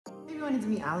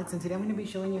everyone, it's me Alex, and today I'm going to be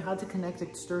showing you how to connect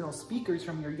external speakers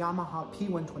from your Yamaha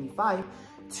P125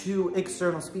 to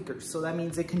external speakers. So that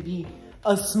means it can be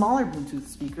a smaller Bluetooth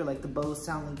speaker like the Bose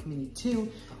SoundLink Mini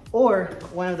 2, or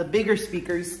one of the bigger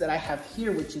speakers that I have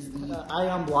here, which is the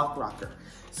Ion Block Rocker.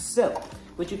 So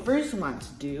what you first want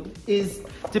to do is,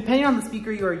 depending on the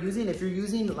speaker you are using, if you're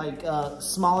using like a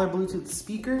smaller Bluetooth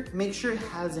speaker, make sure it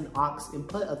has an aux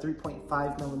input, a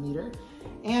 3.5 millimeter,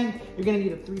 and you're gonna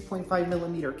need a 3.5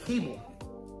 millimeter cable.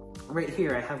 Right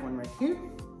here, I have one right here,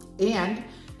 and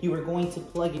you are going to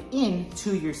plug it in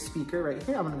to your speaker right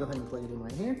here. I'm gonna go ahead and plug it in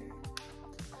right here.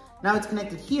 Now it's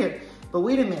connected here, but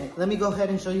wait a minute. Let me go ahead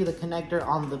and show you the connector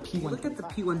on the P125. Look at the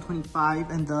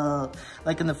P125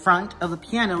 and in the front of the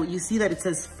piano, you see that it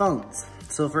says phones.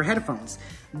 So for headphones,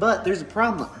 but there's a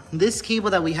problem. This cable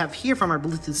that we have here from our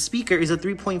Bluetooth speaker is a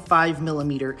 3.5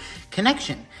 millimeter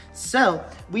connection. So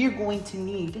we are going to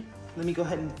need, let me go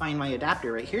ahead and find my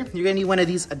adapter right here. You're gonna need one of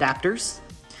these adapters.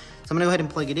 So I'm gonna go ahead and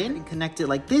plug it in and connect it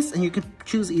like this, and you can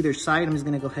choose either side. I'm just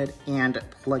gonna go ahead and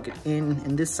plug it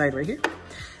in this side right here.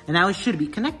 And now it should be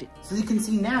connected. So as you can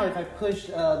see now, if I push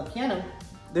the piano,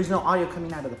 there's no audio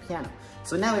coming out of the piano.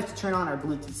 So now we have to turn on our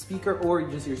Bluetooth speaker or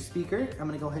just your speaker. I'm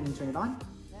gonna go ahead and turn it on.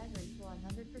 Battery for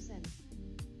 100%.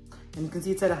 And you can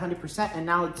see it's at 100%, and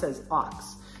now it says aux.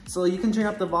 So you can turn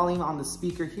up the volume on the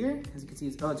speaker here. As you can see,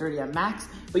 it's already at max,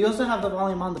 but you also have the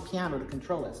volume on the piano to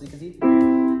control it. So you can see,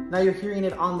 now you're hearing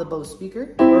it on the Bose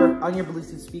speaker or on your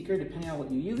Bluetooth speaker, depending on what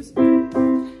you use.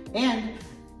 And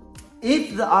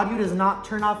if the audio does not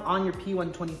turn off on your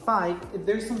P125,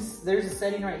 there's a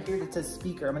setting right here that says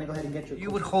speaker. I'm gonna go ahead and get you.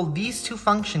 You would hold these two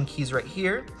function keys right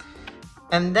here,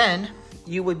 and then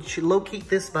you would locate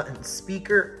this button,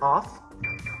 speaker off.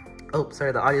 Oh,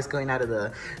 sorry, the audio is going out of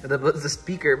the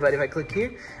speaker, but if I click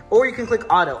here, or you can click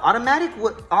auto. Automatic,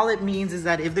 all it means is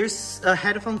that if there's a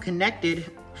headphone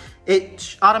connected,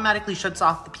 it automatically shuts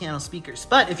off the piano speakers.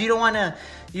 But if you don't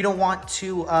want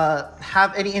to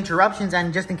have any interruptions,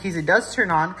 and just in case it does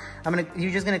turn on,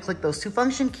 you're just gonna click those two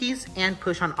function keys and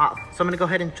push on off. So I'm gonna go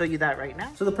ahead and show you that right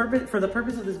now. So for the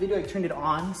purpose of this video, I turned it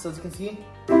on. So as you can see,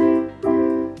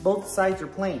 both sides are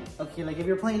playing. Okay, like if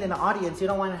you're playing in an audience, you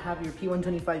don't want to have your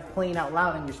P125 playing out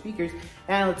loud on your speakers,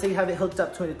 and let's say you have it hooked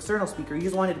up to an external speaker, you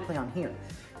just want it to play on here.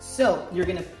 So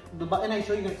the button I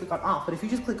show you're gonna click on off, but if you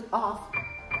just click off,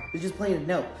 it's just playing a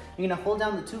note. You're gonna hold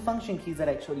down the two function keys that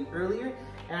I showed you earlier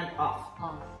and off.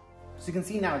 So you can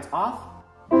see now it's off,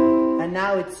 and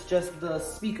now it's just the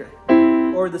speaker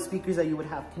or the speakers that you would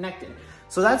have connected.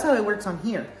 So that's how it works on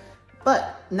here.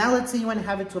 But now let's say you want to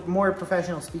have it to a more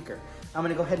professional speaker. I'm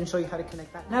gonna go ahead and show you how to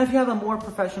connect that. Now if you have a more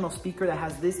professional speaker that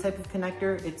has this type of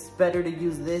connector, it's better to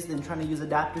use this than trying to use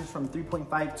adapters from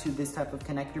 3.5 to this type of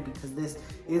connector, because this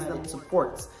is the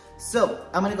supports. So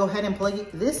I'm gonna go ahead and plug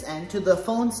this end to the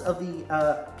phones of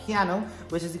the piano,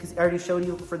 which is, because I already showed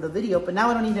you for the video, but now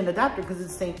I don't need an adapter because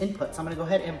it's the same input. So I'm gonna go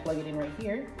ahead and plug it in right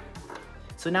here.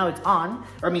 So now it's on,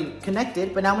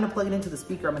 connected, but now I'm gonna plug it into the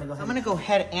speaker. I'm gonna go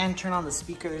ahead and turn on the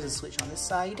speaker. There's a switch on this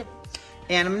side.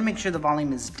 And I'm gonna make sure the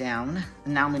volume is down.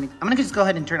 And now I'm gonna just go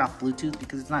ahead and turn off Bluetooth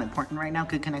because it's not important right now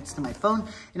because it connects to my phone.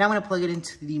 And I'm gonna plug it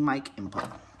into the mic input.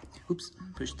 Oops,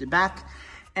 pushed it back.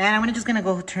 And I'm just gonna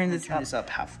go turn this up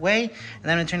halfway. And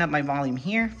then I'm gonna turn up my volume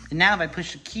here. And now if I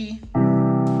push the key,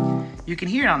 you can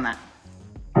hear it on that.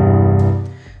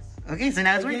 Okay, so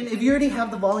now it's working. If you already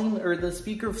have the volume or the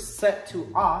speaker set to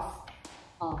off,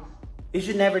 it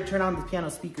should never turn on the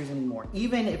piano speakers anymore.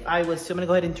 Even if I'm gonna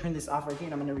go ahead and turn this off right here,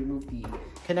 and I'm gonna remove the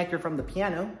connector from the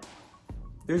piano,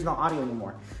 there's no audio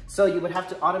anymore. So you would have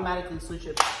to automatically switch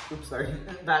it,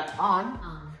 back on,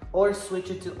 or switch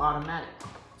it to automatic.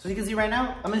 So you can see right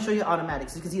now, I'm gonna show you automatic.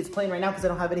 So you can see it's playing right now because I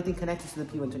don't have anything connected to the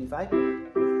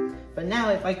P125. But now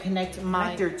if I connect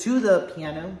my connector to the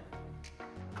piano,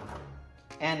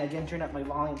 and again, turn up my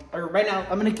volume. Or right now,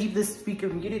 I'm gonna keep this speaker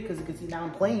muted because you can see now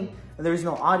I'm playing and there's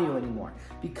no audio anymore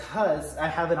because I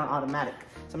have it on automatic.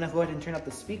 So I'm gonna go ahead and turn up the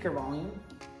speaker volume.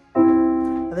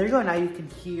 And there you go, now you can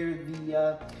hear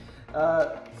the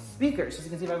speakers. So as you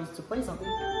can see, if I was to play something.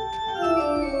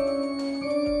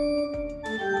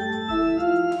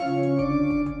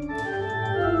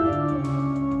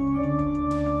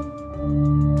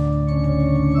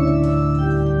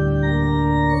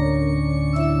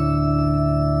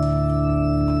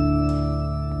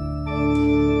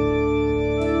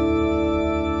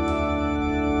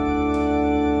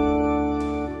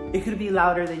 It could be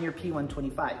louder than your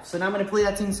P125. So now I'm gonna play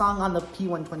that same song on the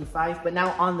P125, but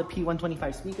now on the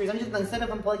P125 speakers. Instead of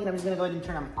unplugging, I'm just gonna go ahead and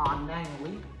turn them on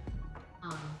manually.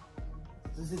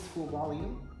 This is full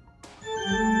volume.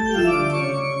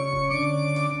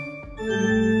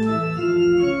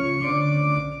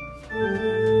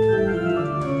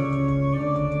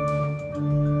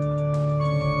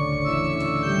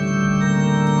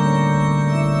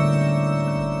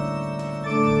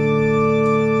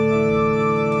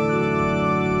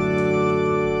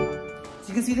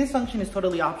 this function is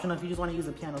totally optional. If you just want to use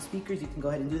the piano speakers, you can go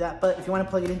ahead and do that. But if you want to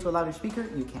plug it into a louder speaker,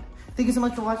 you can. Thank you so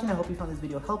much for watching. I hope you found this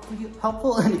video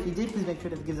helpful. And if you did, please make sure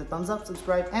to give it a thumbs up,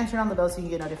 subscribe, and turn on the bell so you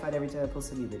can get notified every time I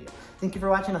post a new video. Thank you for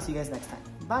watching. I'll see you guys next time.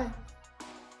 Bye.